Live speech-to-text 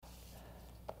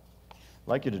I'd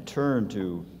like you to turn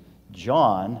to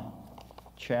John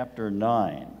chapter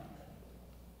 9.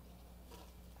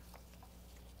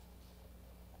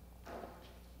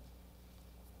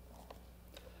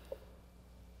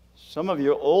 Some of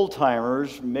you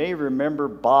old-timers may remember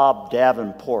Bob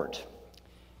Davenport.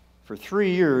 For 3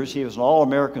 years, he was an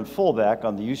All-American fullback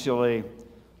on the UCLA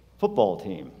football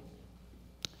team.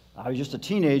 I was just a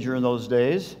teenager in those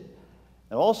days,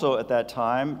 and also at that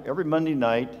time, every Monday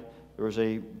night, there was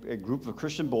a group of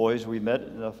Christian boys. We met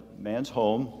in a man's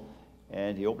home,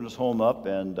 and he opened his home up,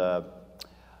 and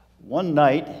one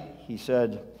night, he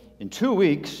said, in 2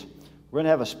 weeks, we're going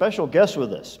to have a special guest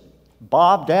with us,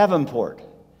 Bob Davenport.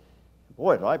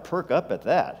 Boy, did I perk up at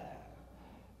that.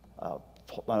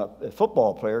 A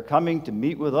football player coming to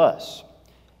meet with us.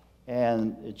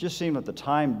 And it just seemed that the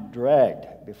time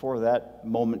dragged before that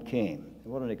moment came.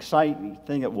 What an exciting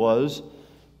thing it was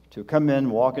to come in,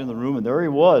 walk into the room, and there he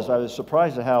was. I was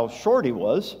surprised at how short he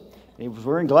was. He was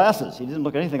wearing glasses. He didn't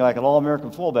look anything like an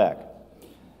All-American fullback.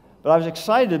 But I was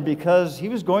excited because he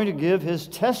was going to give his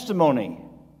testimony.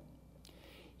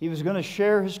 He was going to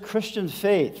share his Christian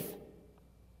faith.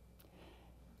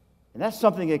 And that's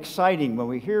something exciting when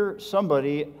we hear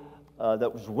somebody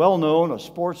that was well-known, a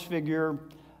sports figure,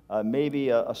 maybe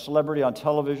a celebrity on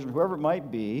television, whoever it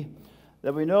might be,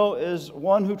 that we know is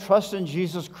one who trusts in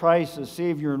Jesus Christ as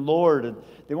Savior and Lord, and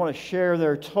they want to share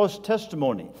their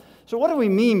testimony. So what do we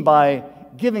mean by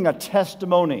giving a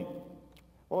testimony?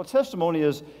 Well, a testimony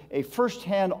is a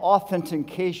first-hand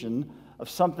authentication of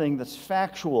something that's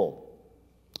factual.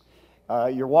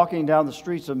 You're walking down the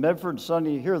streets of Medford, and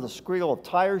suddenly you hear the squeal of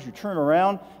tires, you turn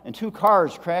around, and 2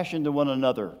 cars crash into one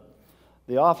another.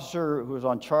 The officer who is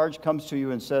on charge comes to you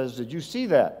and says, "Did you see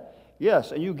that?"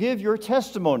 "Yes," and you give your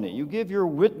testimony, you give your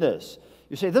witness.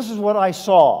 You say, "This is what I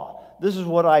saw, this is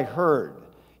what I heard."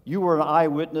 You were an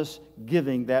eyewitness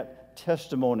giving that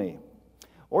testimony.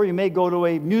 Or you may go to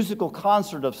a musical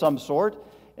concert of some sort,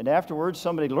 and afterwards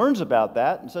somebody learns about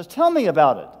that and says, "Tell me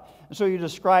about it." And so you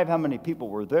describe how many people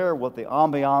were there, what the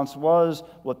ambiance was,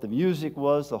 what the music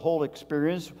was, the whole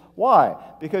experience. Why?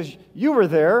 Because you were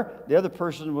there, the other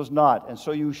person was not. And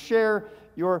so you share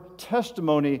your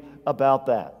testimony about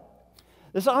that.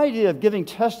 This idea of giving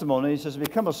testimonies has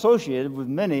become associated with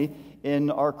many in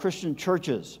our Christian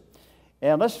churches.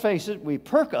 And let's face it, we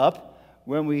perk up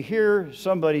when we hear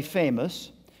somebody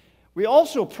famous. We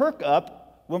also perk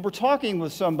up when we're talking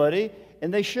with somebody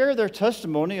and they share their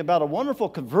testimony about a wonderful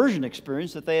conversion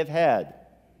experience that they have had.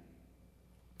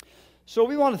 So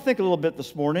we want to think a little bit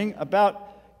this morning about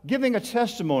giving a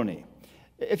testimony.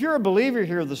 If you're a believer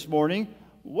here this morning,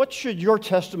 what should your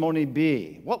testimony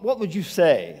be? What would you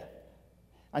say?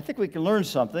 I think we can learn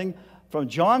something from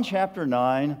John chapter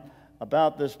 9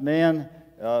 about this man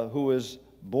who was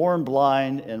born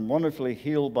blind and wonderfully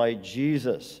healed by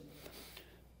Jesus.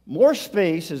 More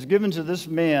space is given to this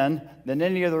man than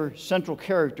any other central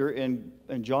character in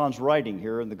John's writing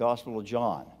here in the Gospel of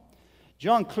John.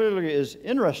 John clearly is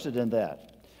interested in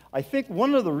that. I think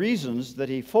one of the reasons that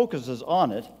he focuses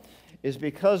on it is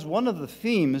because one of the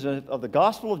themes of the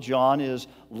Gospel of John is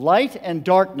light and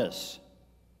darkness.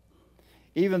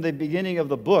 Even the beginning of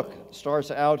the book starts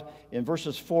out in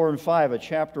verses 4 and 5 of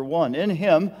chapter 1. In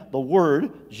him, the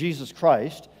Word, Jesus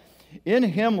Christ, in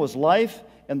him was life,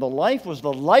 and the life was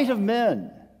the light of men.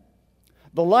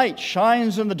 The light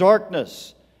shines in the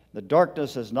darkness. The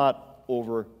darkness has not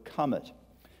overcome it.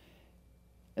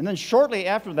 And then shortly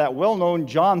after that well-known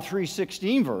John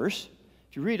 3:16 verse,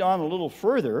 if you read on a little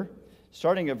further,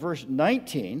 starting at verse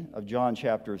 19 of John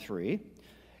chapter 3,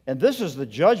 and this is the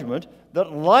judgment,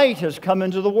 that light has come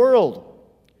into the world,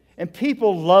 and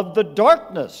people loved the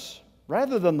darkness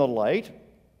rather than the light.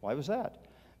 Why was that?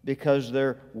 Because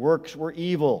their works were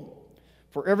evil.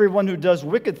 For everyone who does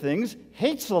wicked things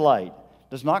hates the light,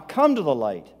 does not come to the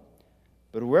light.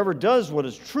 But whoever does what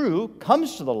is true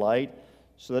comes to the light,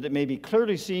 so that it may be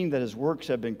clearly seen that his works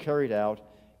have been carried out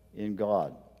in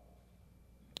God.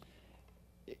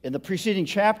 In the preceding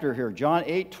chapter here, John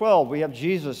 8:12, we have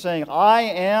Jesus saying, "I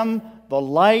am the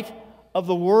light of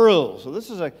the world." So this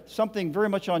is something very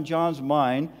much on John's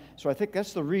mind. So I think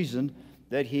that's the reason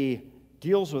that he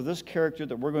deals with this character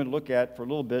that we're going to look at for a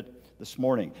little bit this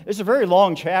morning. It's a very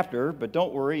long chapter, but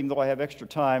don't worry, even though I have extra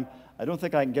time, I don't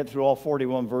think I can get through all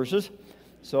 41 verses,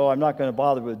 so I'm not going to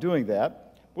bother with doing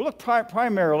that. We'll look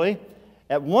primarily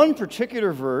at one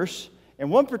particular verse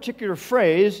and one particular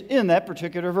phrase in that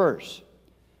particular verse.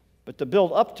 But to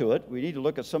build up to it, we need to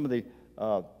look at some of the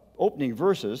opening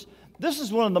verses. This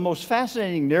is one of the most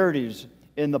fascinating narratives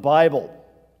in the Bible.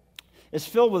 It's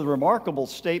filled with remarkable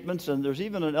statements, and there's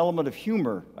even an element of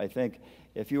humor, I think,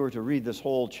 if you were to read this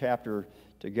whole chapter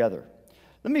together.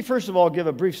 Let me first of all give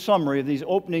a brief summary of these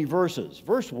opening verses.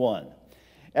 Verse 1,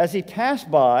 as he passed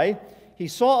by, he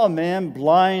saw a man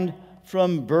blind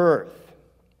from birth.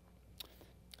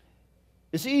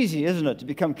 It's easy, isn't it, to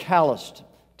become calloused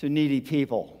to needy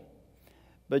people.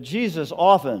 But Jesus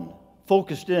often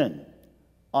focused in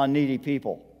on needy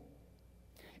people.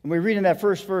 And we read in that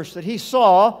first verse that he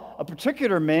saw a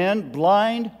particular man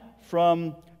blind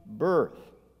from birth.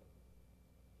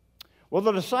 Well,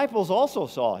 the disciples also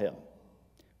saw him.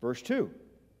 Verse 2.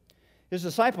 His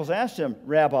disciples asked him,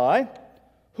 Rabbi,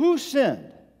 who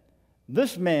sinned,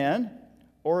 this man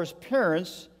or his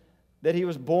parents, that he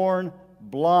was born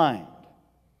blind?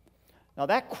 Now,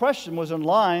 that question was in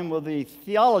line with the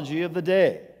theology of the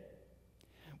day,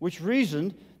 which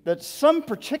reasoned that some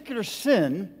particular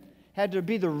sin had to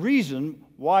be the reason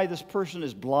why this person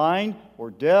is blind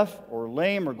or deaf or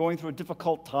lame or going through a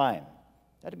difficult time.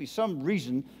 There had to be some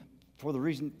reason for the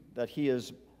reason that he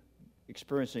is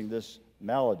experiencing this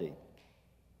malady.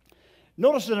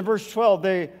 Notice that in verse 12,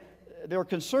 they were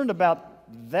concerned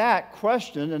about that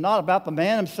question and not about the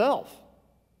man himself.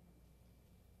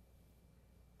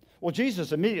 Well,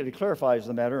 Jesus immediately clarifies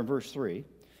the matter in verse 3.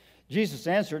 Jesus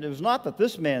answered, it was not that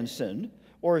this man sinned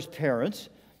or his parents,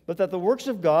 but that the works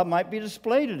of God might be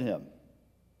displayed in him.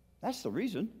 That's the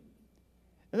reason.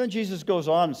 And then Jesus goes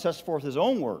on and sets forth his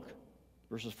own work,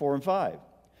 verses 4 and 5.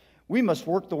 We must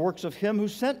work the works of him who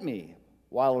sent me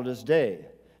while it is day.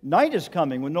 Night is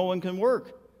coming when no one can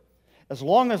work. As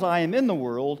long as I am in the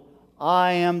world,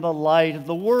 I am the light of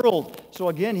the world. So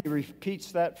again, he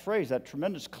repeats that phrase, that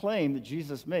tremendous claim that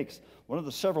Jesus makes, one of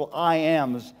the several I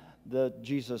ams that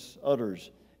Jesus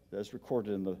utters that's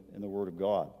recorded in the Word of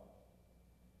God.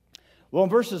 Well, in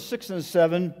verses 6 and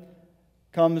 7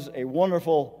 comes a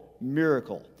wonderful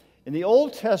miracle. In the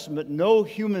Old Testament, no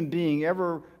human being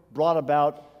ever brought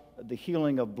about the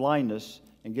healing of blindness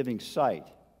and giving sight.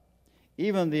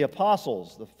 Even the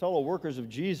apostles, the fellow workers of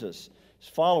Jesus, his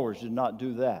followers, did not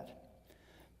do that.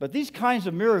 But these kinds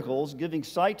of miracles, giving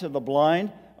sight to the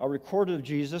blind, are recorded of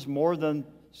Jesus more than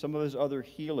some of his other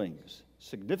healings.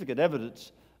 Significant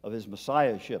evidence of his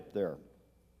messiahship there.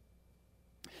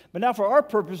 But now for our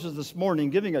purposes this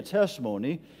morning, giving a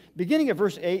testimony, beginning at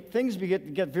verse 8, things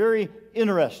get very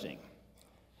interesting.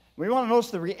 We want to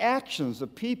notice the reactions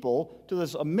of people to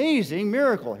this amazing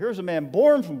miracle. Here's a man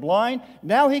born from blind,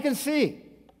 now he can see.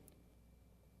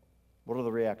 What are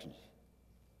the reactions?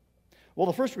 Well,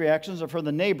 the first reactions are from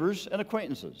the neighbors and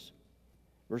acquaintances,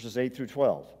 verses 8 through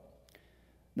 12.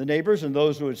 The neighbors and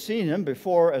those who had seen him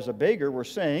before as a beggar were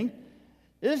saying,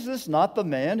 is this not the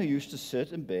man who used to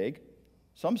sit and beg?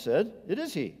 Some said, it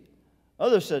is he.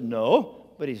 Others said,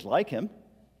 no, but he's like him.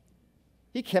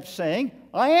 He kept saying,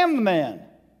 I am the man.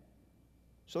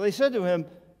 So they said to him,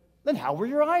 then how were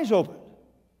your eyes opened?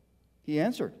 He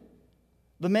answered,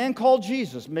 the man called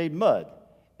Jesus made mud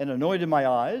and anointed my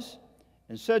eyes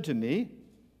and said to me,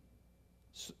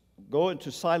 go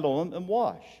into Siloam and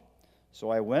wash. So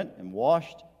I went and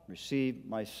washed, received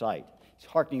my sight. He's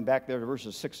hearkening back there to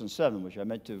verses 6 and 7, which I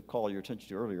meant to call your attention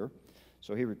to earlier.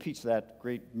 So he repeats that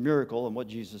great miracle and what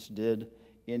Jesus did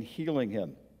in healing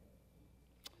him.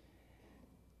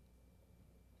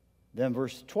 Then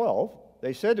verse 12,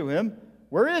 they said to him,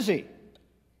 where is he?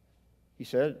 He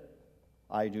said,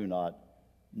 I do not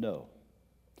know.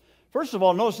 First of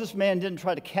all, notice this man didn't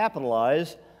try to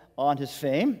capitalize on his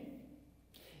fame.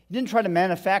 He didn't try to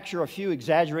manufacture a few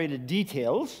exaggerated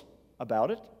details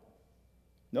about it.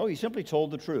 No, he simply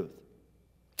told the truth.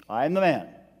 I am the man.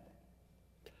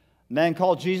 A man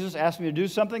called Jesus asked me to do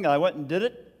something, and I went and did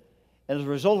it. And as a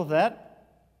result of that,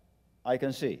 I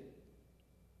can see.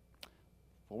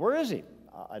 Well, where is he?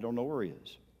 I don't know where he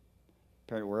is.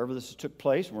 Apparently, wherever this took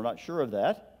place, we're not sure of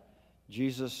that.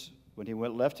 Jesus, when he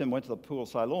went to the pool of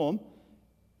Siloam,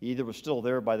 he either was still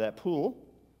there by that pool,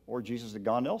 or Jesus had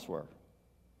gone elsewhere.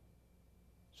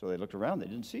 So they looked around, they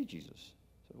didn't see Jesus.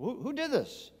 So, who did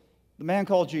this? The man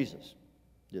called Jesus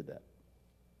did that.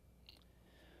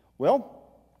 Well,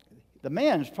 the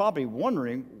man is probably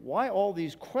wondering why all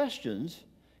these questions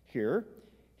here.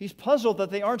 He's puzzled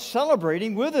that they aren't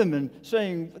celebrating with him and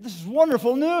saying, this is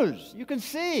wonderful news. You can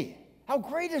see. How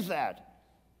great is that?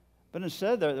 But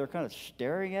instead, they're kind of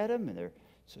staring at him, and they're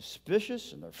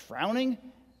suspicious, and they're frowning.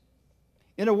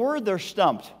 In a word, they're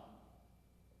stumped.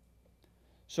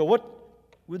 So what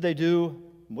would they do?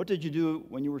 What did you do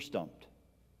when you were stumped?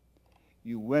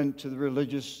 You went to the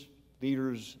religious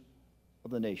leaders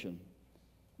of the nation,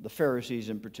 the Pharisees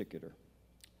in particular.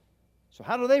 So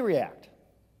how do they react?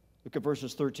 Look at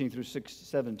verses 13 through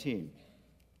 17.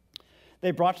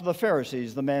 They brought to the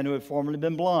Pharisees the man who had formerly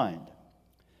been blind.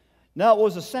 Now it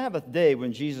was a Sabbath day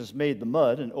when Jesus made the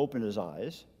mud and opened his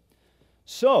eyes.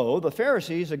 So the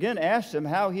Pharisees again asked him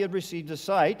how he had received his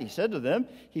sight. He said to them,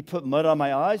 "He put mud on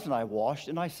my eyes, and I washed,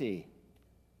 and I see."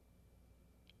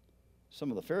 Some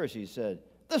of the Pharisees said,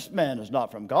 "This man is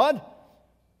not from God,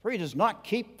 for he does not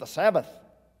keep the Sabbath."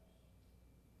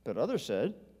 But others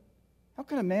said, "How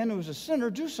can a man who is a sinner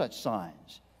do such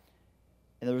signs?"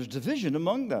 And there was division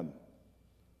among them.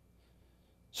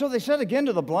 So they said again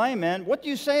to the blind man, "What do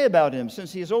you say about him,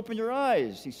 since he has opened your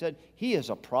eyes?" He said, "He is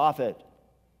a prophet."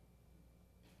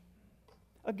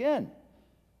 Again,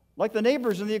 like the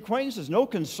neighbors and the acquaintances, no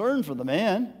concern for the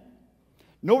man,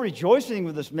 no rejoicing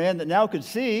with this man that now could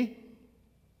see.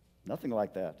 Nothing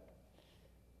like that.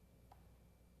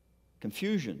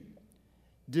 Confusion,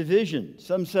 division.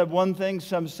 Some said one thing,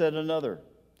 some said another.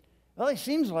 Well, he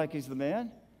seems like he's the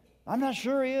man. I'm not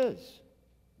sure he is.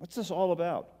 What's this all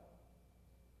about?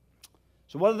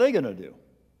 So what are they going to do?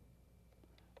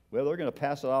 Well, they're going to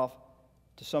pass it off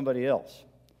to somebody else,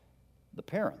 the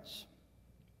parents.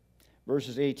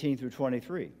 Verses 18 through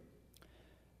 23.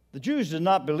 The Jews did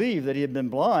not believe that he had been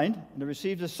blind and had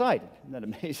received his sight. Isn't that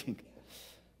amazing?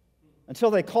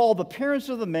 Until they called the parents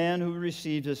of the man who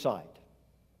received his sight.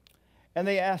 And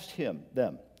they asked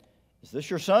them, "Is this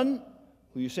your son,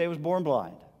 who you say was born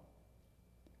blind?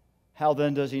 How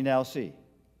then does he now see?"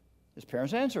 His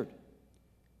parents answered,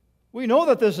 "We know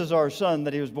that this is our son,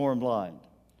 that he was born blind.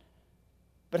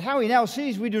 But how he now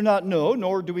sees we do not know,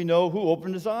 nor do we know who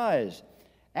opened his eyes.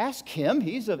 Ask him,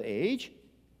 he's of age.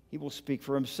 He will speak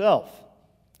for himself."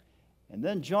 And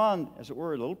then John, as it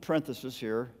were, a little parenthesis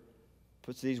here,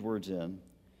 puts these words in.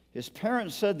 His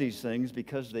parents said these things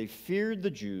because they feared the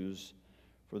Jews,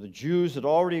 for the Jews had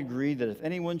already agreed that if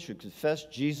anyone should confess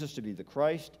Jesus to be the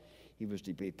Christ, he was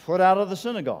to be put out of the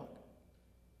synagogue.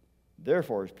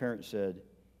 Therefore, his parents said,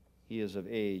 "He is of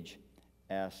age.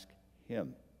 Ask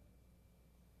him."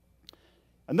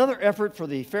 Another effort for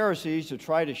the Pharisees to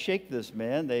try to shake this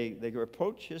man, they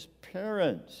approach his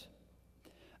parents.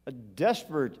 A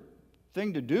desperate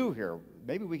thing to do here.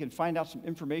 Maybe we can find out some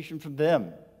information from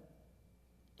them.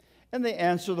 And they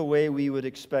answer the way we would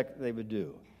expect they would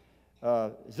do.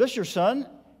 "Is this your son?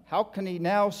 How can he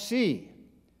now see?"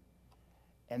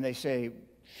 And they say,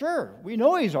 "Sure, we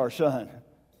know he's our son.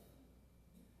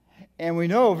 And we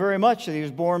know very much that he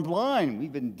was born blind.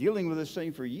 We've been dealing with this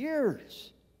thing for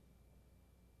years.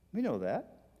 We know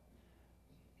that.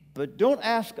 But don't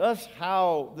ask us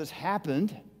how this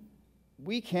happened.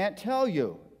 We can't tell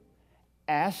you.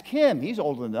 Ask him. He's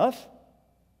old enough.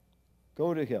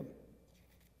 Go to him."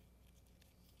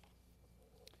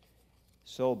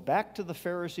 So back to the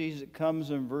Pharisees it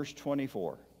comes in verse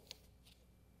 24.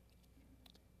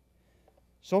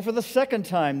 So for the second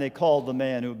time they called the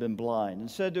man who had been blind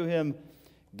and said to him,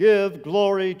 "Give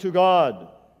glory to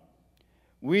God.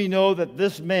 We know that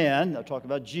this man," I'll talk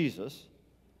about Jesus,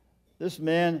 "this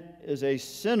man is a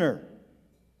sinner."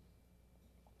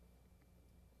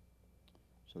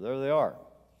 So there they are,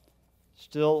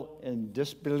 still in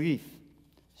disbelief,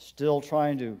 still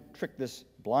trying to trick this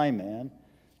blind man,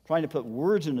 trying to put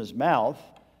words in his mouth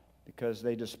because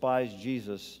they despise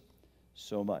Jesus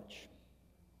so much.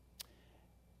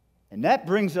 And that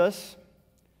brings us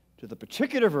to the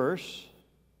particular verse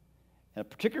and a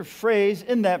particular phrase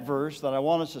in that verse that I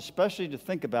want us especially to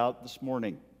think about this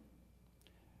morning.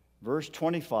 Verse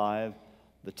 25,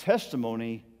 the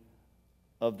testimony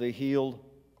of the healed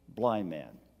blind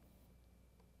man.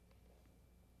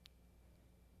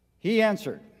 He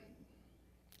answered,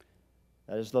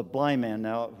 that is the blind man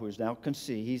now who is now can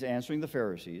see, he's answering the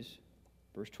Pharisees,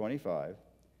 verse 25,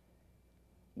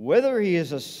 "Whether he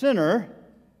is a sinner,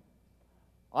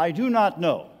 I do not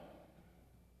know.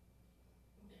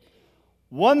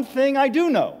 One thing I do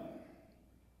know,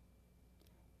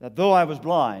 that though I was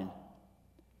blind,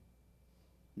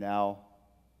 now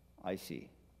I see."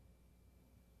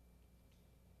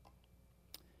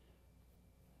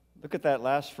 Look at that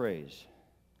last phrase.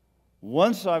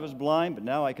 Once I was blind, but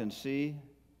now I can see.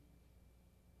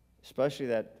 Especially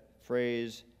that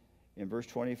phrase in verse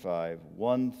 25,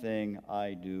 "One thing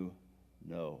I do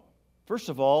know." First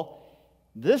of all,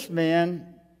 this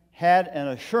man had an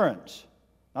assurance,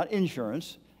 not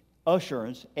insurance,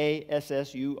 assurance,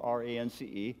 assurance,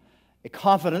 a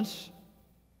confidence,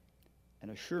 an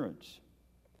assurance.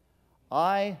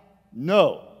 I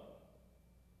know.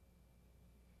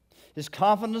 His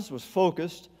confidence was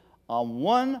focused on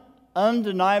one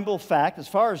undeniable fact, as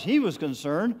far as he was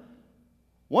concerned.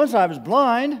 Once I was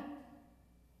blind,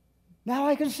 now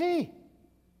I can see.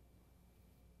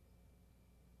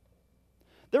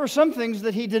 There were some things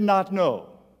that he did not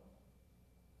know.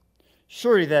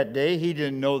 Surely that day he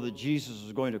didn't know that Jesus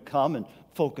was going to come and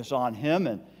focus on him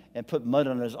and put mud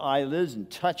on his eyelids and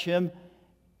touch him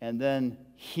and then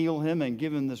heal him and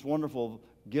give him this wonderful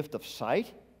gift of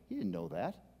sight. He didn't know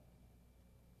that.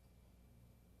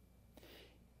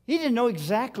 He didn't know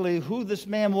exactly who this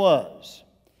man was.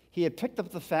 He had picked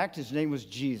up the fact his name was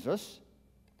Jesus,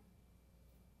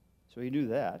 so he knew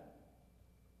that.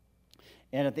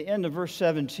 And at the end of verse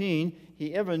 17,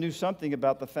 he ever knew something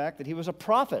about the fact that he was a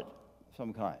prophet of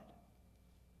some kind.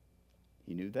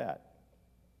 He knew that.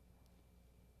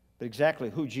 But exactly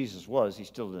who Jesus was, he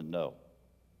still didn't know.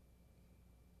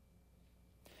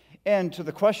 And to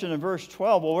the question in verse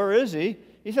 12, well, where is he?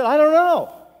 He said, I don't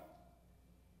know.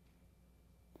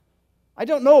 I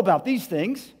don't know about these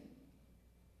things.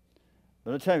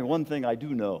 But I'll tell you one thing I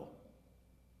do know.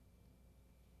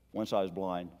 Once I was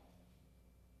blind,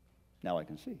 now I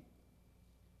can see.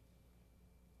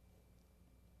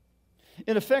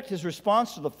 In effect, his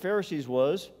response to the Pharisees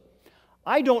was,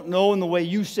 I don't know in the way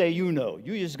you say you know.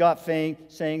 You just got saying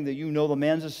that you know the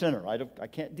man's a sinner. I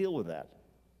can't deal with that.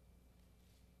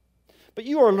 But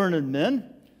you are learned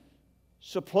men,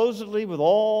 supposedly with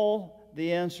all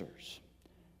the answers.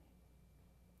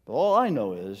 But all I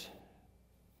know is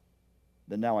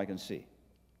that now I can see.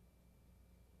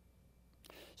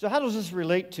 So how does this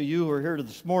relate to you who are here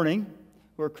this morning,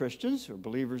 who are Christians, who are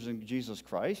believers in Jesus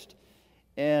Christ,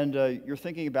 and you're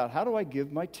thinking about, how do I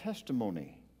give my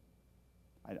testimony?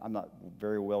 I'm not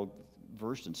very well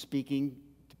versed in speaking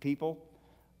to people.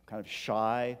 I'm kind of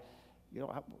shy. You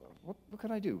know, what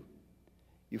can I do?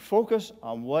 You focus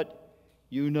on what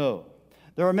you know.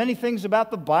 There are many things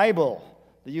about the Bible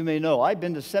that you may know. I've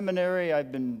been to seminary.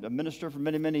 I've been a minister for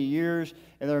many, many years,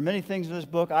 and there are many things in this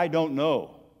book I don't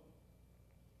know.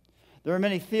 There are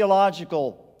many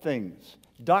theological things,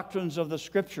 doctrines of the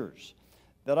Scriptures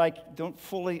that I don't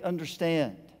fully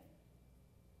understand.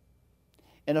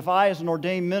 And if I, as an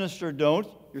ordained minister, don't,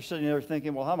 you're sitting there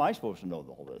thinking, well, how am I supposed to know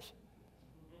all this?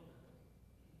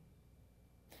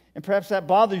 And perhaps that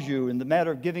bothers you in the matter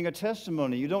of giving a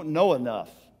testimony. You don't know enough.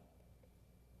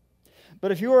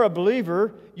 But if you are a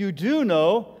believer, you do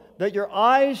know that your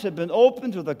eyes have been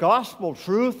opened to the gospel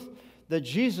truth that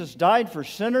Jesus died for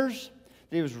sinners,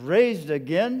 that he was raised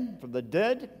again from the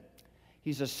dead.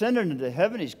 He's ascended into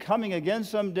heaven. He's coming again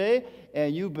someday,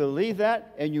 and you believe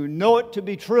that, and you know it to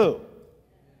be true.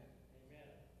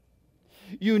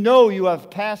 You know you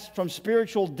have passed from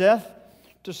spiritual death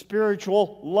to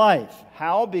spiritual life.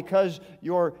 How? Because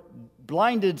your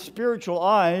blinded spiritual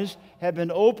eyes have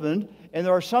been opened, and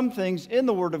there are some things in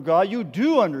the Word of God you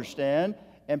do understand,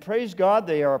 and praise God,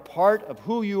 they are a part of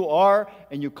who you are,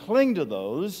 and you cling to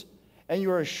those, and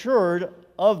you're assured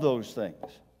of those things.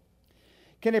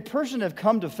 Can a person have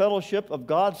come to fellowship of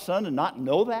God's Son and not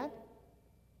know that?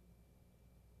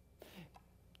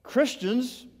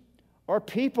 Christians are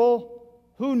people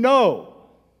who know.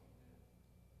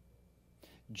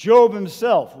 Job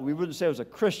himself, we wouldn't say he was a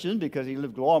Christian because he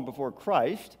lived long before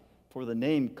Christ, before the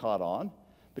name caught on,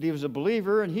 but he was a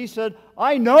believer, and he said,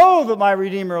 I know that my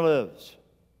Redeemer lives.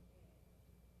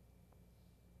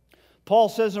 Paul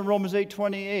says in Romans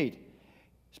 8:28,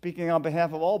 speaking on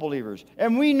behalf of all believers,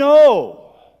 and we know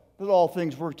that all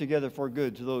things work together for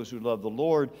good to those who love the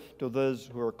Lord, to those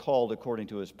who are called according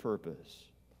to his purpose.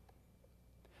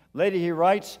 Later he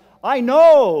writes, I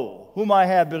know whom I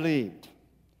have believed,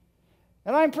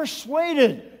 and I'm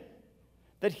persuaded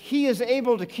that he is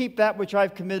able to keep that which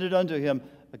I've committed unto him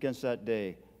against that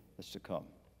day that's to come.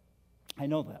 I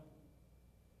know that.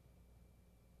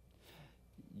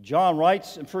 John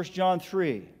writes in 1 John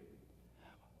 3,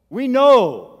 we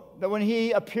know that when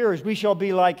he appears, we shall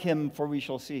be like him, for we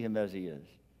shall see him as he is.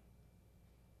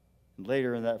 And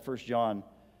later in that 1 John,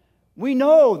 we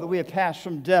know that we have passed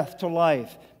from death to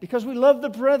life because we love the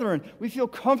brethren. We feel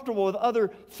comfortable with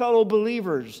other fellow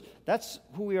believers. That's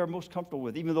who we are most comfortable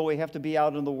with, even though we have to be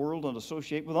out in the world and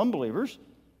associate with unbelievers.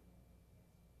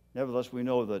 Nevertheless, we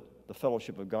know that the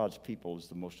fellowship of God's people is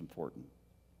the most important.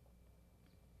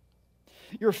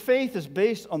 Your faith is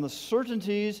based on the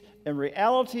certainties and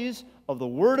realities of the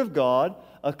Word of God,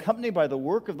 accompanied by the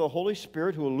work of the Holy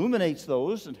Spirit who illuminates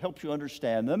those and helps you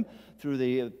understand them through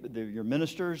your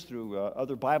ministers, through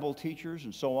other Bible teachers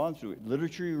and so on, through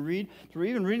literature you read, through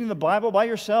even reading the Bible by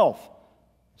yourself.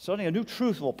 Suddenly a new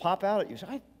truth will pop out at you. You say,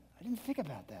 I didn't think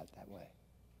about that way.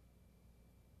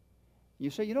 You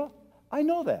say, you know, I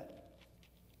know that.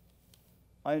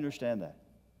 I understand that.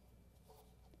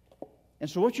 And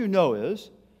so what you know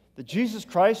is that Jesus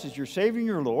Christ is your Savior and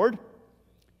your Lord.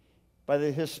 By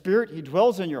his Spirit, he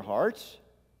dwells in your hearts.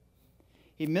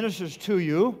 He ministers to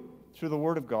you through the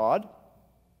Word of God.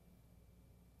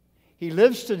 He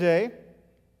lives today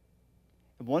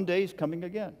And one day he's coming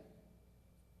again.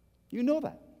 You know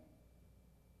that.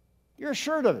 You're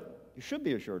assured of it. You should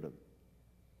be assured of it.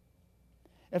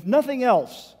 If nothing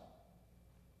else,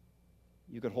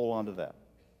 you could hold on to that.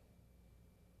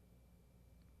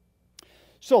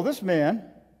 So this man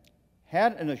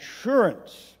had an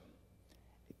assurance,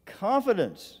 a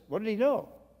confidence. What did he know?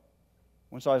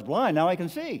 Once I was blind, now I can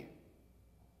see.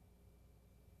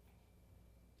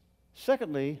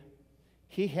 Secondly,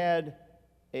 he had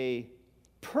a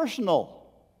personal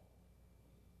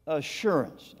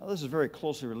assurance. Now, this is very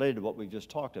closely related to what we just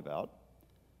talked about.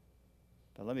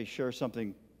 But let me share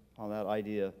something on that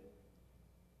idea.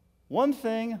 One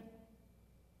thing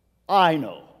I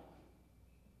know.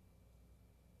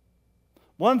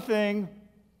 One thing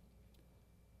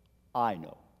I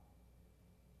know.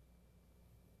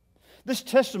 This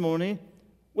testimony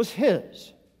was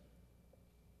his.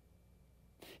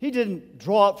 He didn't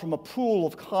draw it from a pool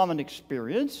of common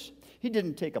experience. He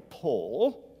didn't take a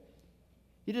poll.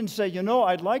 He didn't say,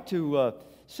 I'd like to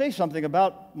say something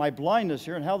about my blindness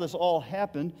here and how this all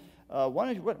happened.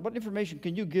 What information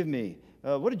can you give me?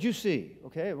 What did you see?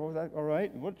 Okay, all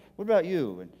right. What about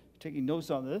you? And taking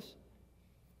notes on this.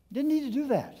 Didn't need to do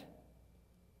that.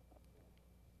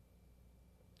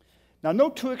 Now,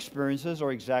 no two experiences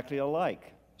are exactly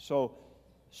alike. So,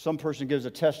 some person gives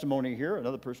a testimony here,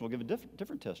 another person will give a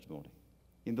different testimony.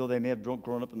 Even though they may have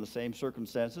grown up in the same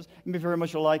circumstances, and be very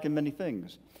much alike in many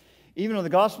things. Even in the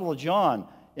Gospel of John,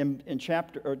 in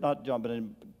chapter, or not John, but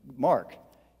in Mark,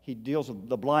 he deals with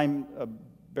the blind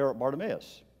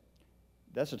Bartimaeus.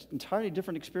 That's an entirely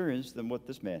different experience than what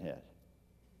this man had.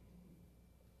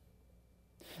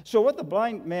 So what the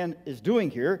blind man is doing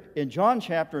here in John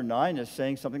chapter 9 is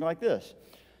saying something like this.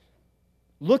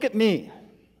 Look at me.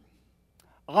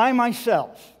 I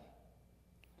myself,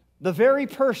 the very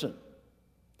person,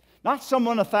 not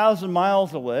someone 1,000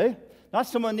 miles away, not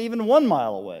someone even 1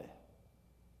 mile away.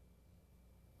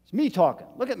 It's me talking.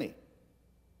 Look at me.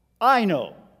 I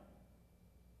know.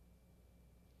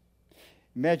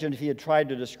 Imagine if he had tried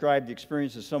to describe the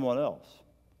experience of someone else.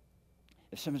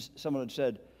 If someone had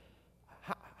said,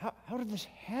 how did this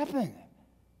happen? And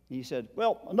he said,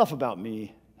 well, enough about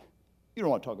me. You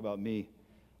don't want to talk about me.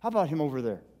 How about him over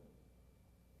there?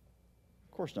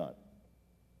 Of course not.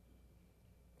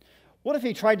 What if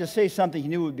he tried to say something he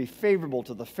knew would be favorable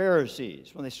to the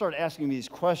Pharisees? When they started asking me these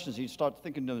questions, he'd start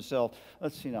thinking to himself,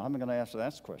 let's see now, how am I going to answer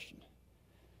that question?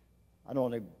 I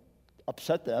don't want to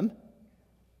upset them.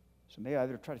 So maybe I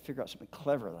better try to figure out something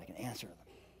clever that I can answer them.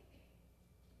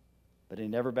 But he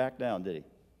never backed down, did he?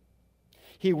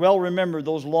 He well remembered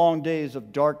those long days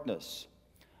of darkness,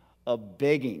 of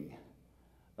begging,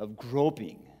 of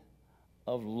groping,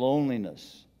 of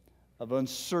loneliness, of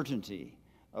uncertainty,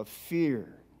 of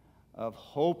fear, of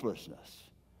hopelessness.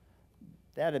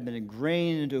 That had been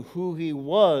ingrained into who he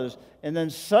was, and then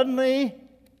suddenly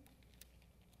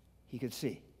he could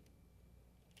see.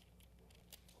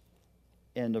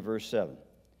 End of verse 7.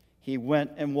 He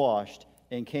went and washed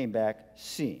and came back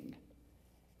seeing.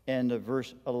 End of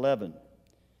verse 11.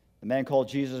 The man called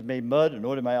Jesus made mud,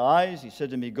 anointed my eyes. He said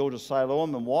to me, go to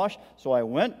Siloam and wash. So I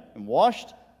went and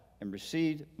washed and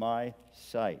received my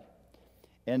sight.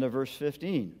 End of verse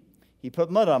 15. He put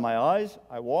mud on my eyes.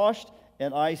 I washed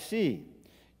and I see.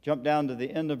 Jump down to the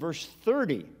end of verse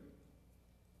 30.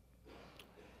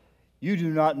 You do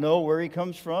not know where he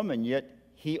comes from, and yet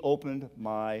he opened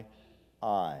my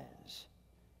eyes.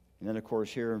 And then, of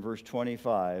course, here in verse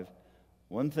 25,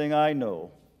 one thing I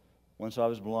know, once I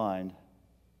was blind,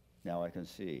 now I can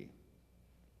see.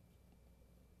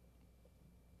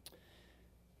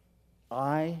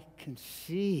 I can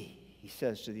see, he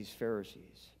says to these Pharisees.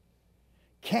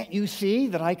 Can't you see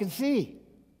that I can see?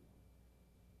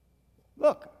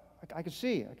 Look, I can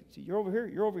see. I can see. You're over here.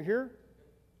 You're over here.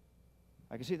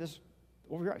 I can see this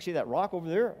over here. I see that rock over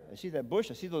there. I see that bush.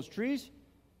 I see those trees.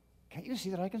 Can't you see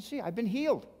that I can see? I've been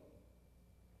healed.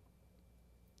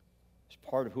 It's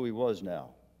part of who he was now.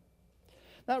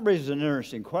 That raises an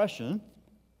interesting question.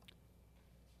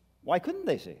 Why couldn't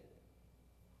they see?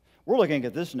 We're looking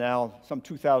at this now some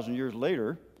 2,000 years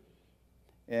later,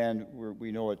 and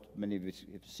we know it. Many of us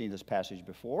have seen this passage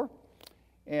before,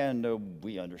 and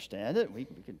we understand it. We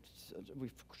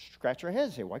scratch our heads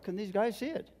and say, why couldn't these guys see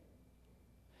it?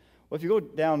 Well, if you go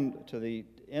down to the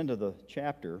end of the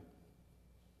chapter,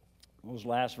 those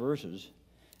last verses,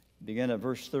 begin at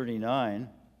verse 39,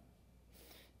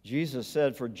 Jesus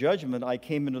said, for judgment I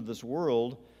came into this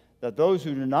world, that those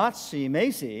who do not see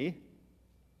may see,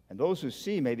 and those who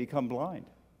see may become blind.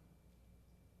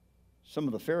 Some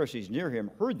of the Pharisees near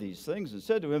him heard these things and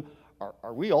said to him,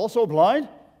 are we also blind?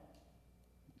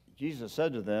 Jesus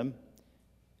said to them,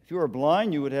 if If you were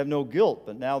blind, you would have no guilt,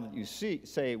 but now that you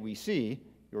say we see,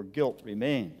 your guilt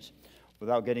remains.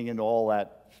 Without getting into all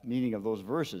that meaning of those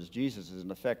verses, Jesus is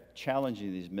in effect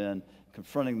challenging these men,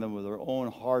 confronting them with their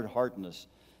own hard-heartedness,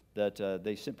 that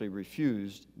they simply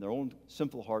refused in their own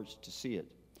simple hearts to see it.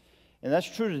 And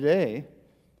that's true today.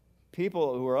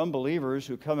 People who are unbelievers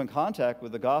who come in contact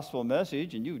with the gospel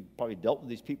message, and you've probably dealt with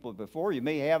these people before, you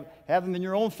may have them in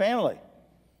your own family.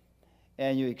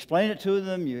 And you explain it to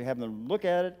them, you have them look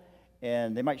at it,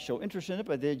 and they might show interest in it,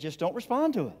 but they just don't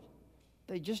respond to it.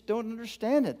 They just don't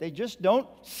understand it. They just don't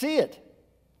see it.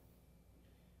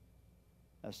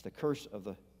 That's the curse of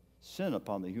the sin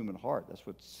upon the human heart. That's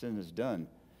what sin has done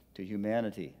to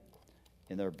humanity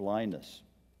in their blindness.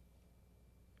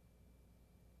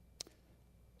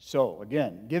 So,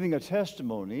 again, giving a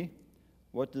testimony,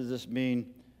 what does this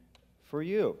mean for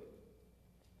you?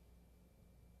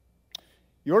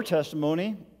 Your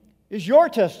testimony is your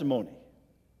testimony.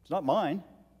 It's not mine.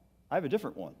 I have a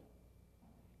different one.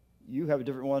 You have a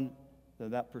different one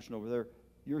than that person over there.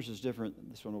 Yours is different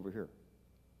than this one over here.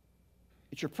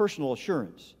 It's your personal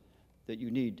assurance that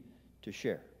you need to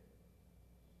share.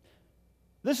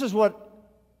 This is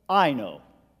what I know.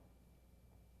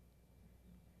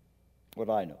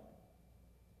 What I know.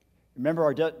 Remember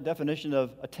our definition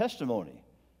of a testimony: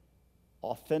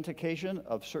 authentication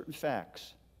of certain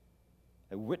facts,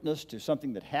 a witness to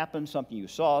something that happened, something you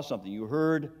saw, something you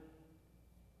heard. It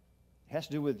has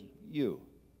to do with you,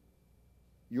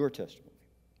 your testimony.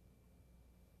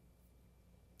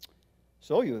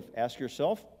 So you ask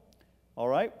yourself, all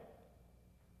right,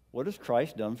 what has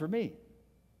Christ done for me?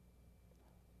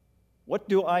 What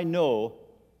do I know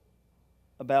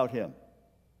about him?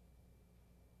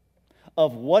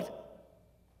 Of what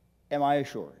am I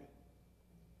assured?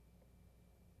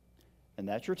 And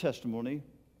that's your testimony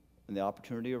when the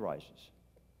opportunity arises.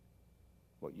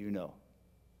 What you know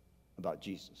about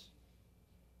Jesus.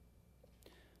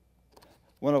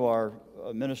 One of our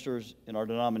ministers in our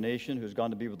denomination, who's gone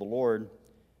to be with the Lord,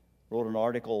 wrote an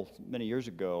article many years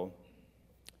ago,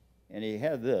 and he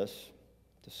had this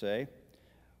to say: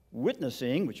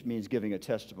 witnessing, which means giving a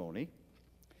testimony,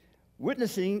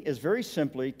 witnessing is very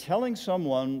simply telling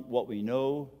someone what we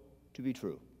know to be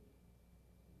true.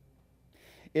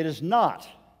 It is not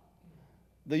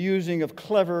the using of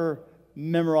clever,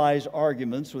 memorized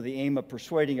arguments with the aim of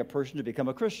persuading a person to become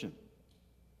a Christian.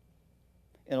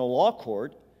 In a law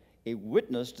court, a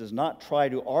witness does not try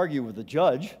to argue with the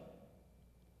judge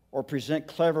or present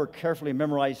clever, carefully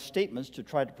memorized statements to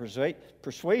try to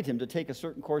persuade him to take a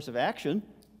certain course of action.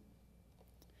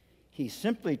 He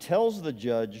simply tells the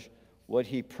judge what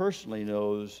he personally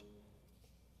knows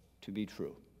to be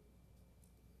true.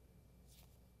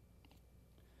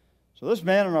 So this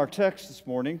man in our text this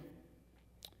morning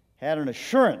had an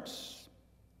assurance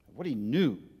of what he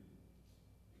knew.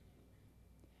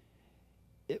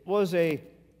 It was a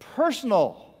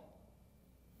personal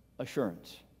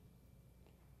assurance,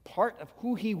 part of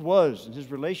who he was and his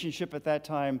relationship at that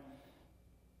time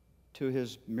to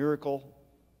his miracle,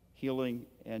 healing,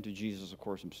 and to Jesus, of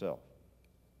course, himself.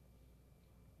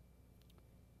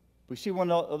 We see one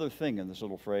other thing in this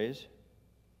little phrase.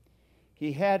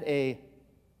 He had a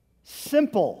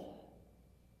simple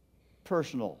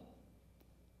personal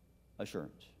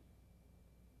assurance.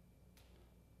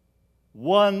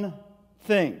 One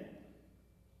thing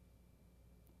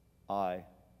I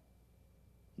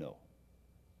know.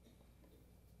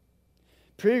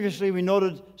 Previously, we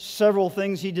noted several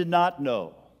things he did not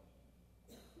know.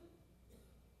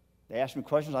 They asked me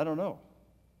questions I don't know.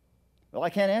 Well,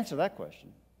 I can't answer that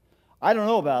question. I don't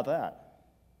know about that.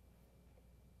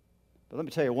 But let me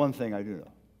tell you one thing I do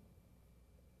know.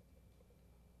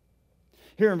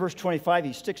 Here in verse 25,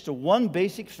 he sticks to one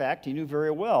basic fact he knew very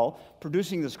well,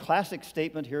 producing this classic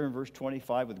statement here in verse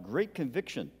 25 with great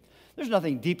conviction. There's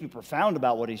nothing deeply profound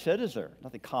about what he said, is there?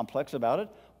 Nothing complex about it.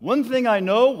 One thing I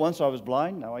know: once I was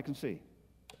blind, now I can see.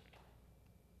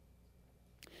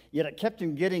 Yet it kept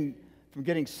him from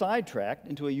getting sidetracked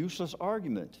into a useless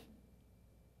argument.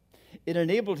 It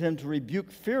enabled him to rebuke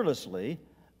fearlessly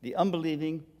the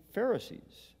unbelieving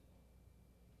Pharisees.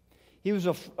 He was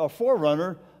a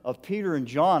forerunner of Peter and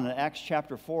John in Acts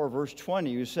chapter 4, verse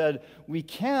 20, who said, "We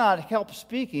cannot help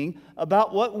speaking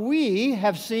about what we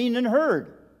have seen and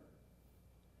heard."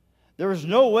 There is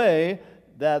no way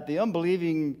that the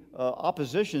unbelieving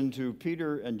opposition to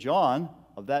Peter and John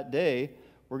of that day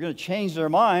were going to change their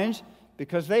minds,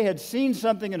 because they had seen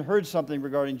something and heard something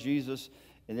regarding Jesus,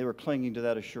 and they were clinging to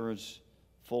that assurance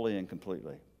fully and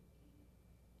completely.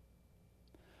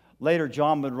 Later,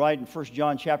 John would write in 1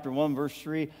 John chapter 1, verse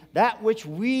 3, "That which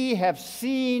we have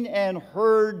seen and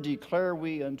heard declare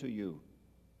we unto you."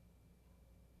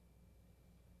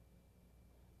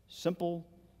 Simple,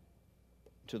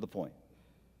 to the point.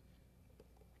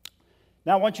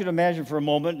 Now, I want you to imagine for a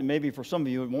moment, and maybe for some of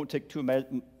you it won't take too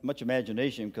much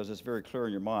imagination because it's very clear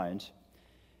in your minds.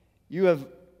 You have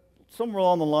somewhere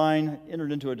along the line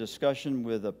entered into a discussion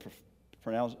with a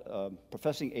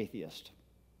professing atheist,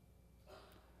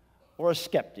 or a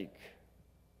skeptic,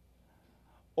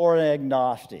 or an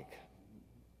agnostic,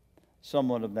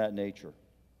 someone of that nature.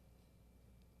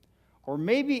 Or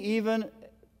maybe even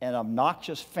an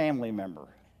obnoxious family member.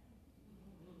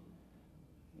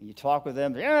 You talk with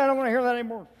them, I don't want to hear that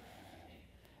anymore.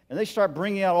 And they start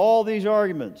bringing out all these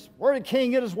arguments. Where did Cain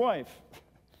get his wife?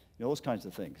 Those kinds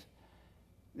of things.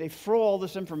 They throw all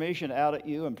this information out at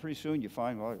you, and pretty soon you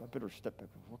find, well, I better step back.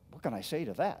 What can I say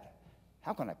to that?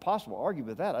 How can I possibly argue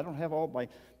with that? I don't have all my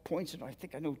points, and I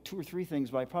think I know 2 or 3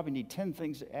 things, but I probably need 10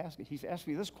 things to ask. He's asked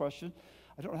me this question.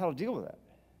 I don't know how to deal with that.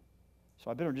 So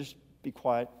I better just be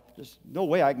quiet. There's no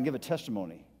way I can give a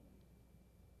testimony.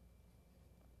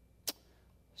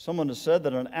 Someone has said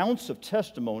that an ounce of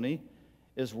testimony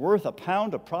is worth a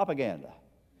pound of propaganda.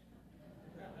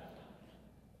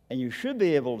 And you should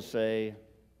be able to say,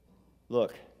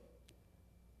 look,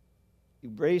 you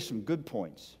raised some good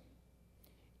points.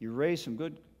 You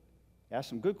asked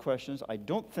some good questions. I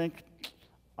don't think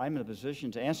I'm in a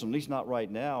position to answer them, at least not right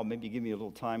now. Maybe give me a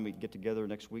little time. We can get together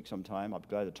next week sometime. I'll be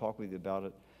glad to talk with you about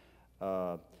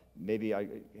it. Maybe I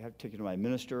have to take you to my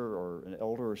minister or an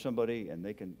elder or somebody, and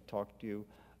they can talk to you.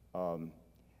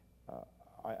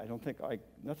 I don't think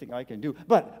nothing I can do.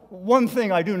 But one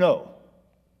thing I do know.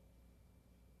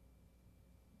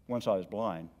 Once I was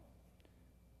blind.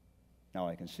 Now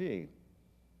I can see.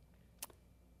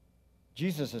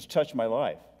 Jesus has touched my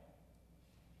life.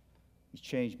 He's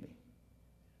changed me.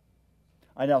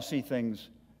 I now see things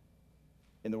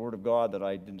in the Word of God that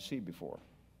I didn't see before.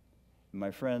 And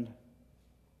my friend,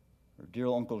 or dear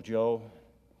Uncle Joe,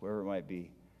 whoever it might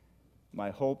be,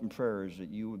 my hope and prayer is that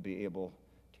you would be able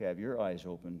to have your eyes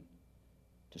open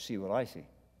to see what I see.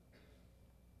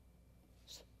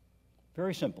 It's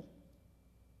very simple.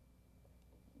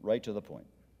 Right to the point.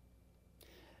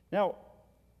 Now,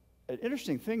 an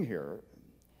interesting thing here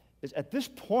is at this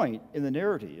point in the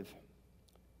narrative,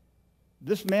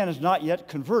 this man is not yet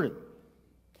converted.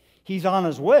 He's on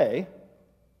his way.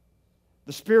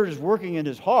 The Spirit is working in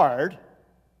his heart.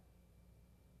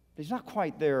 But he's not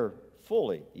quite there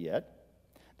fully yet.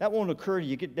 That won't occur till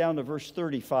you get down to verse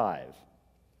 35.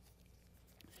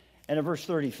 And in verse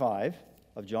 35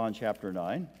 of John chapter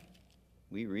 9,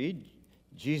 we read,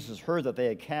 Jesus heard that they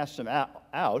had cast him out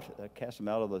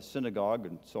of the synagogue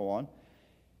and so on.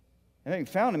 And having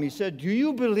found him, he said, do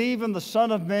you believe in the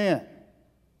Son of Man?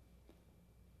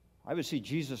 I would see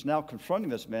Jesus now confronting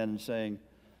this man and saying,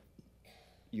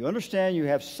 you understand you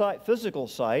have sight, physical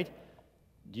sight.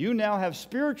 Do you now have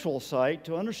spiritual sight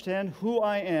to understand who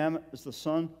I am as the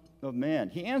Son of Man?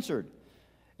 He answered,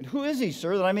 and who is he,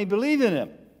 sir, that I may believe in him?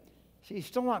 See, he's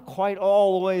still not quite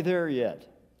all the way there yet.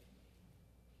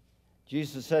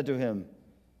 Jesus said to him,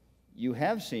 you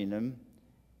have seen him,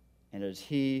 and it's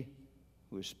he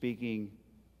who is speaking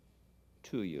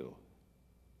to you.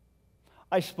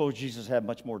 I suppose Jesus had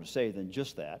much more to say than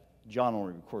just that. John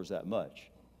only records that much.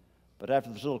 But after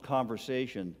this little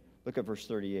conversation, look at verse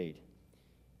 38.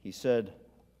 He said,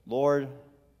 Lord,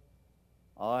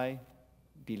 I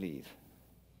believe.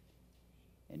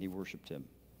 And he worshiped him.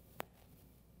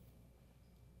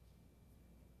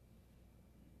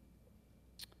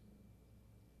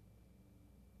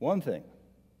 One thing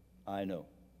I know.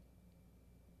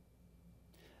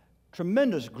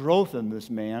 Tremendous growth in this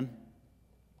man.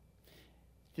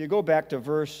 If you go back to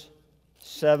verse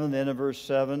 7, the end of verse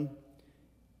 7,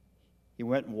 he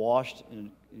went and washed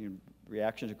in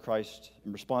reaction to Christ,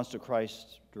 in response to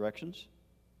Christ's directions.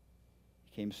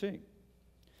 He came seeing.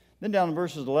 Then down in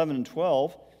verses 11 and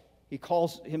 12, he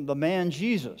calls him the man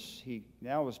Jesus. He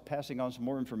now is passing on some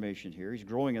more information here. He's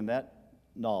growing in that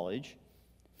knowledge.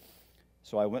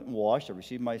 So I went and washed, I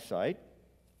received my sight.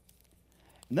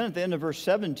 And then at the end of verse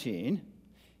 17,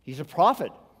 he's a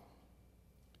prophet.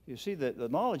 You see that the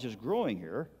knowledge is growing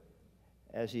here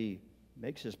as he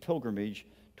makes his pilgrimage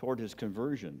toward his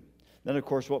conversion. Then, of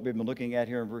course, what we've been looking at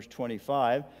here in verse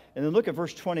 25. And then look at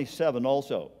verse 27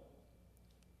 also.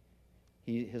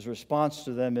 His response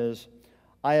to them is,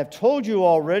 I have told you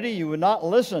already, you would not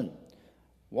listen.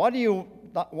 Why do you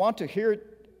not want to hear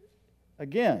it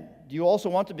again? Do you also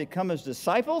want to become his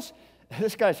disciples?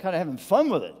 This guy's kind of having fun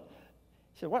with it.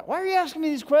 He said, why are you asking me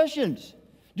these questions?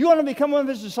 Do you want to become one of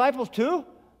his disciples too?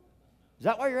 Is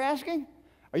that why you're asking?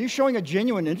 Are you showing a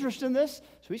genuine interest in this?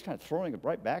 So he's kind of throwing it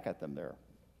right back at them there.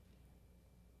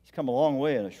 He's come a long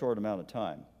way in a short amount of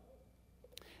time.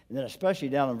 And then especially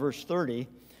down in verse 30,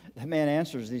 the man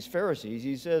answers these Pharisees.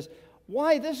 He says,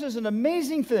 "Why, this is an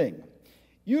amazing thing.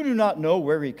 You do not know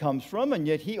where he comes from, and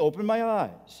yet he opened my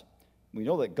eyes. We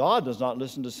know that God does not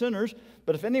listen to sinners,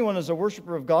 but if anyone is a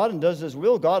worshiper of God and does his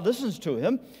will, God listens to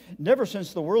him. Never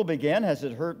since the world began has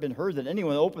it been heard that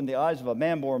anyone opened the eyes of a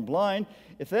man born blind.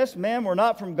 If this man were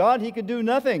not from God, he could do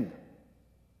nothing."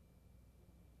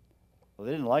 Well,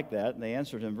 they didn't like that, and they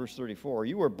answered him, verse 34,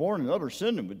 "You were born in utter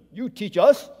sin, and would you teach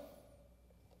us?"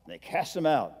 And they cast him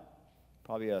out.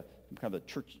 Probably some kind of a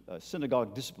church,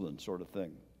 synagogue discipline sort of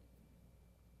thing.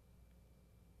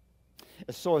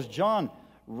 So as John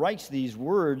writes these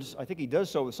words, I think he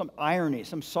does so with some irony,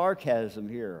 some sarcasm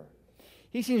here.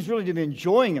 He seems really to be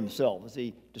enjoying himself as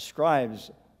he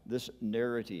describes this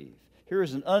narrative. Here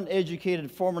is an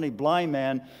uneducated, formerly blind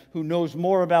man who knows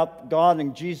more about God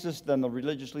and Jesus than the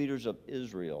religious leaders of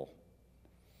Israel.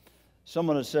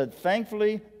 Someone has said,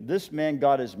 thankfully, this man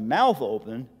got his mouth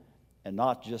open and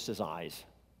not just his eyes.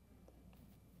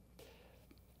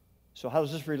 So how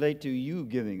does this relate to you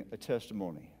giving a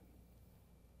testimony?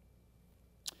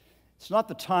 It's not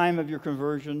the time of your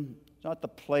conversion, it's not the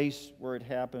place where it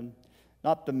happened,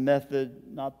 not the method,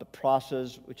 not the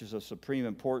process, which is of supreme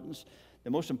importance. The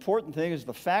most important thing is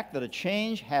the fact that a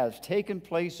change has taken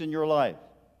place in your life.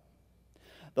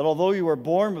 That although you were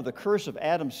born with the curse of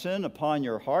Adam's sin upon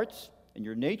your hearts and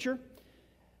your nature,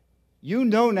 you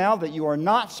know now that you are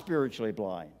not spiritually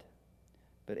blind,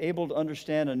 but able to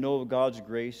understand and know God's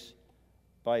grace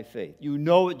by faith. You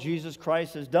know what Jesus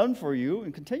Christ has done for you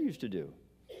and continues to do.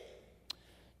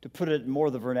 To put it in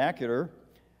more the vernacular,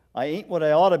 I ain't what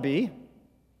I ought to be,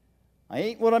 I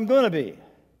ain't what I'm going to be,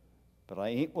 but I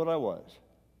ain't what I was.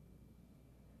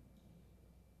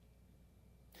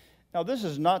 Now, this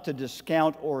is not to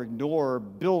discount or ignore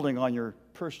building on your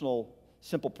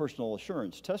simple personal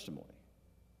assurance testimony.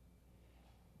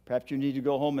 Perhaps you need to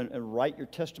go home and write your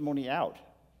testimony out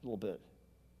a little bit.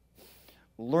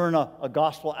 Learn a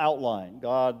gospel outline: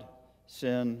 God,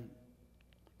 sin,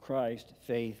 Christ,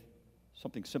 faith,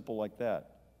 something simple like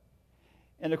that.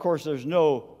 And of course, there's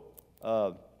no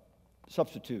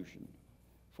substitution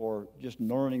for just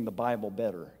learning the Bible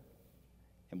better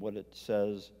and what it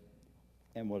says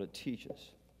and what it teaches.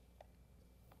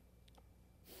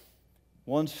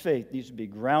 One's faith needs to be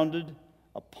grounded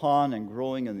upon and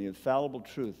growing in the infallible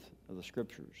truth of the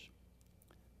Scriptures.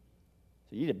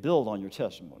 So you need to build on your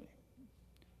testimony.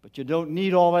 But you don't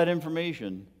need all that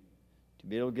information to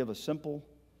be able to give a simple,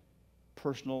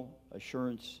 personal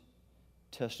assurance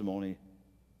testimony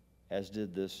as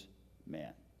did this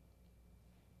man.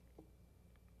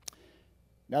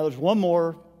 Now there's one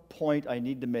more point I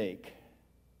need to make,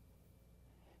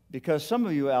 because some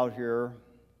of you out here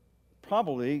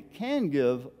probably can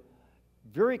give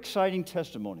very exciting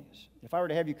testimonies. If I were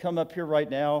to have you come up here right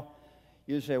now,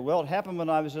 you'd say, well, it happened when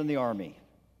I was in the Army,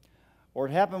 or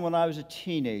it happened when I was a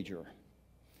teenager,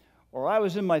 or I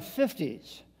was in my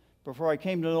 50s before I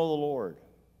came to know the Lord.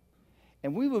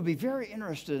 And we would be very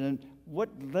interested in what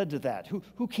led to that,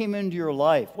 who came into your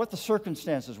life, what the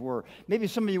circumstances were. Maybe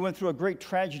some of you went through a great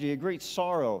tragedy, a great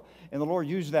sorrow, and the Lord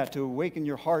used that to awaken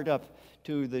your heart up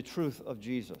to the truth of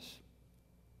Jesus.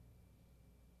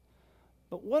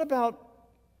 But what about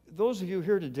those of you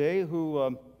here today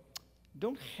who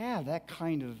don't have that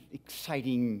kind of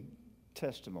exciting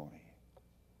testimony?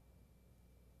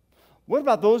 What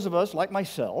about those of us, like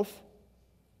myself,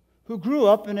 who grew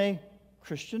up in a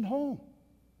Christian home?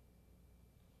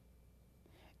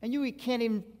 And you can't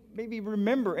even maybe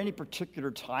remember any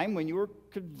particular time when you were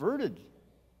converted.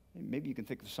 Maybe you can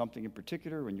think of something in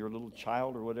particular when you're a little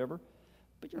child or whatever,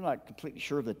 but you're not completely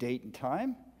sure of the date and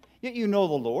time. Yet you know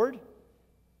the Lord.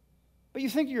 But you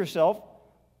think to yourself,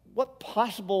 what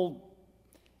possible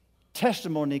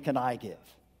testimony can I give?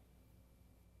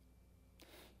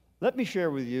 Let me share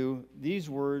with you these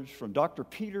words from Dr.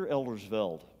 Peter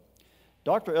Eldersveld.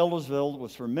 Dr. Eldersveld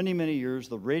was for many, many years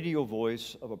the radio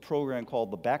voice of a program called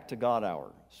the Back to God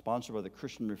Hour, sponsored by the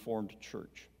Christian Reformed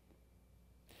Church.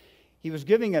 He was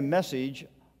giving a message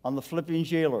on the Philippian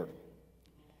jailer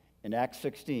in Acts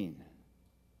 16.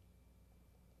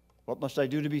 What must I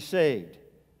do to be saved?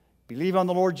 Believe on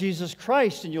the Lord Jesus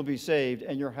Christ and you'll be saved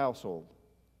and your household.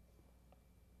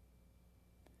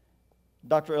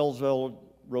 Dr. Eldersveld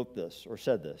wrote this, or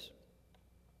said this: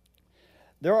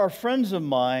 there are friends of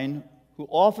mine who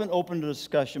often open the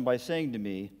discussion by saying to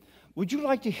me, would you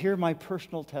like to hear my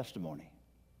personal testimony?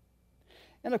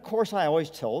 And of course, I always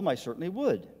tell them I certainly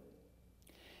would.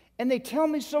 And they tell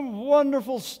me some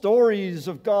wonderful stories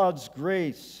of God's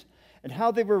grace and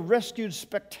how they were rescued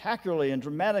spectacularly and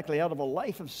dramatically out of a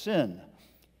life of sin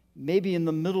maybe in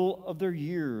the middle of their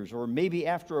years, or maybe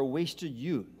after a wasted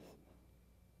youth.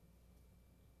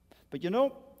 But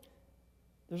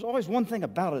there's always one thing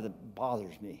about it that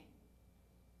bothers me.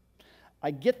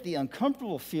 I get the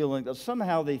uncomfortable feeling that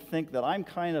somehow they think that I'm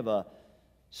kind of a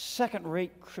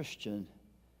second-rate Christian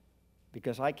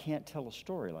because I can't tell a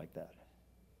story like that.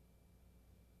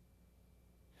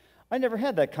 I never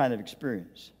had that kind of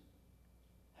experience.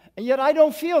 And yet I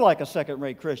don't feel like a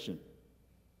second-rate Christian.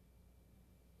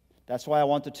 That's why I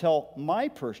want to tell my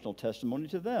personal testimony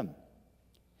to them.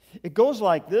 It goes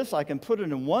like this. I can put it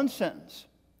in one sentence.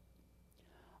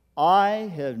 I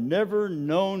have never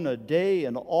known a day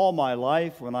in all my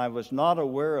life when I was not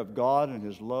aware of God and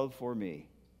His love for me.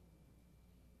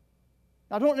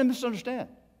 Now, don't misunderstand.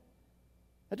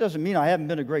 That doesn't mean I haven't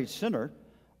been a great sinner.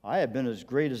 I have been as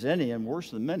great as any and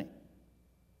worse than many.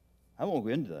 I won't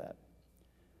go into that.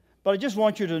 But I just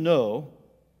want you to know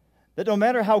that no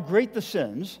matter how great the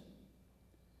sins,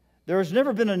 there has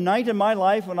never been a night in my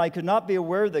life when I could not be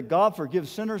aware that God forgives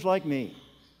sinners like me.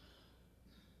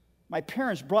 My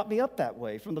parents brought me up that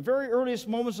way from the very earliest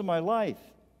moments of my life.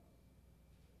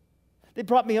 They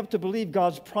brought me up to believe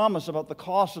God's promise about the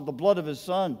cost of the blood of His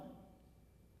Son.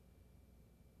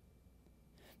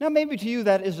 Now, maybe to you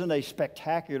that isn't a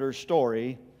spectacular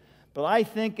story, but I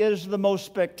think it is the most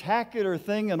spectacular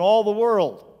thing in all the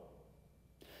world.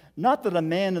 Not that a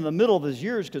man in the middle of his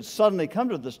years could suddenly come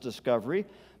to this discovery,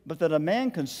 but that a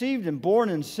man conceived and born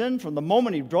in sin from the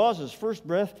moment he draws his first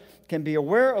breath can be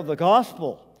aware of the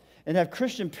gospel and have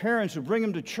Christian parents who bring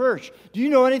him to church. Do you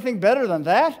know anything better than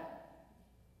that?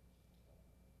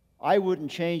 I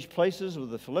wouldn't change places with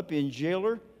the Philippian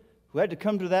jailer who had to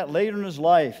come to that later in his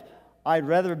life. I'd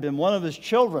rather have been one of his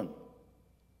children.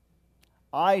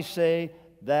 I say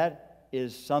that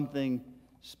is something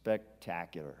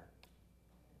spectacular.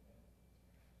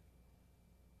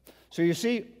 So you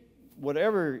see,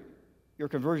 whatever your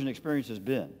conversion experience has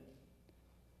been,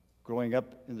 growing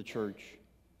up in the church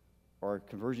or a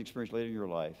conversion experience later in your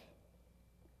life,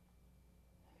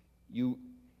 you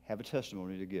have a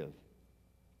testimony to give.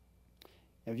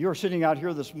 And if you're sitting out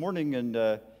here this morning and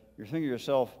you're thinking to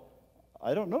yourself,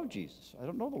 I don't know Jesus. I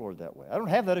don't know the Lord that way. I don't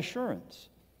have that assurance.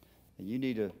 And you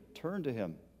need to turn to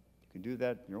Him. You can do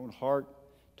that in your own heart.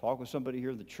 Talk with somebody here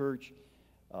in the church.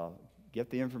 Get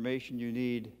the information you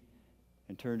need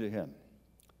and turn to Him.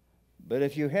 But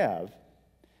if you have,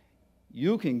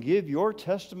 you can give your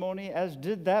testimony as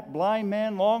did that blind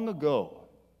man long ago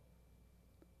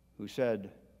who said,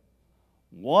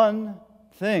 one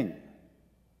thing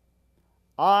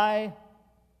I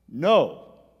know.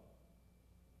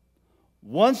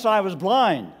 Once I was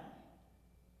blind,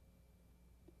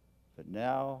 but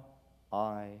now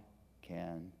I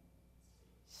can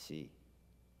see.